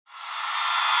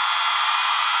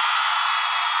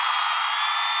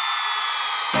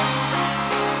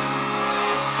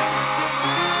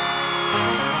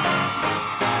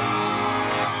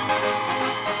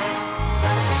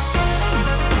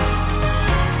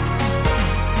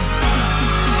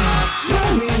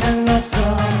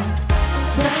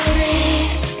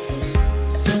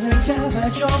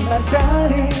비춰줘만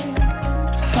darling.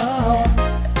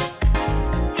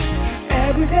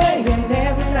 Every day and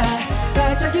every night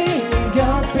반짝이는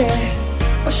별빛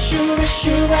Oh sugar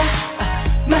sugar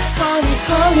my honey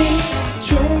honey.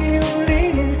 종이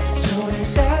울리는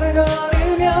소리를 따라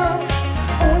걸으며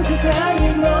온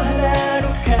세상이 너 하나로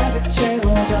가득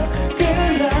채워져 그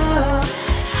love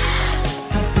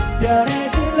더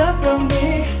특별해진 love from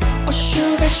me. Oh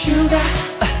sugar sugar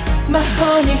my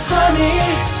honey honey.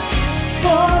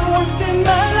 For once in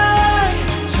my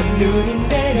life 첫눈이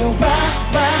내려와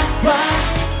와.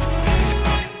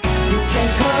 You can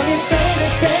call me baby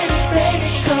baby baby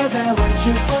cause I want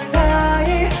you all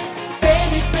night.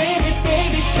 Baby baby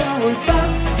baby 겨울밤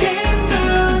흰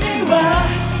눈이 와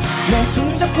내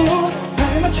손잡고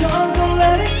발을 맞춰 don't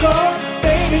let it go.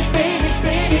 Baby baby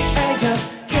baby I just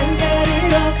can't get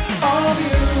enough of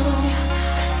you.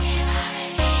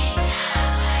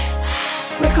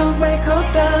 Wake up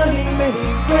darling baby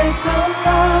wake up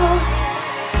now.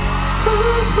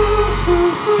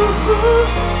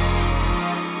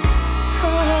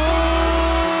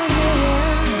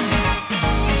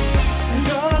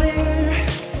 너를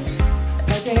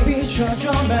밝게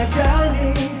비춰줘 my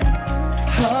darling.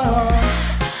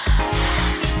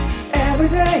 Every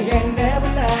day and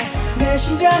every night 내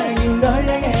심장이 널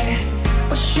향해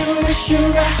Oh sugar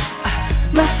sugar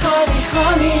my honey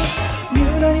honey.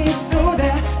 유난히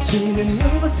쏟아지는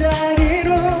눈과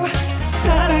사이로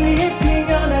사랑이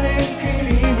피어나는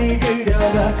그림을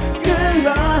그려봐 그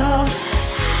love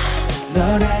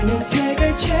너라는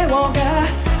색을 채워가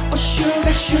Oh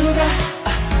sugar sugar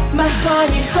my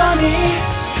honey honey.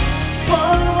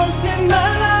 For once in my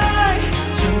life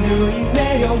첫눈이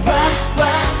내려와 와.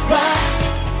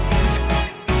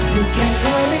 You can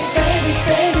call me baby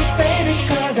baby baby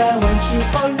cause I want you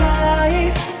all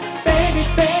night. Baby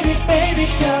baby baby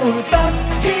겨울밤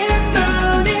흰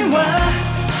눈이 와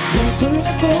내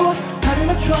손잡고 발을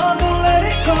맞춰 don't let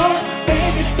it go.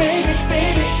 Baby baby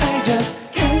baby I just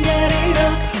can't get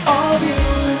enough of you.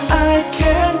 I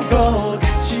can't go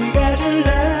같이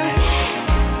가줄래.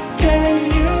 Can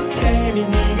you tell me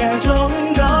네가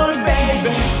좋은 걸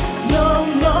baby. No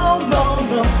no no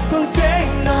no don't say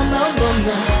no no no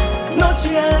no.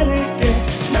 놓지 않을게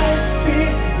날 be.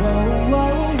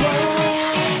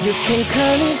 You can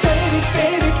call me baby baby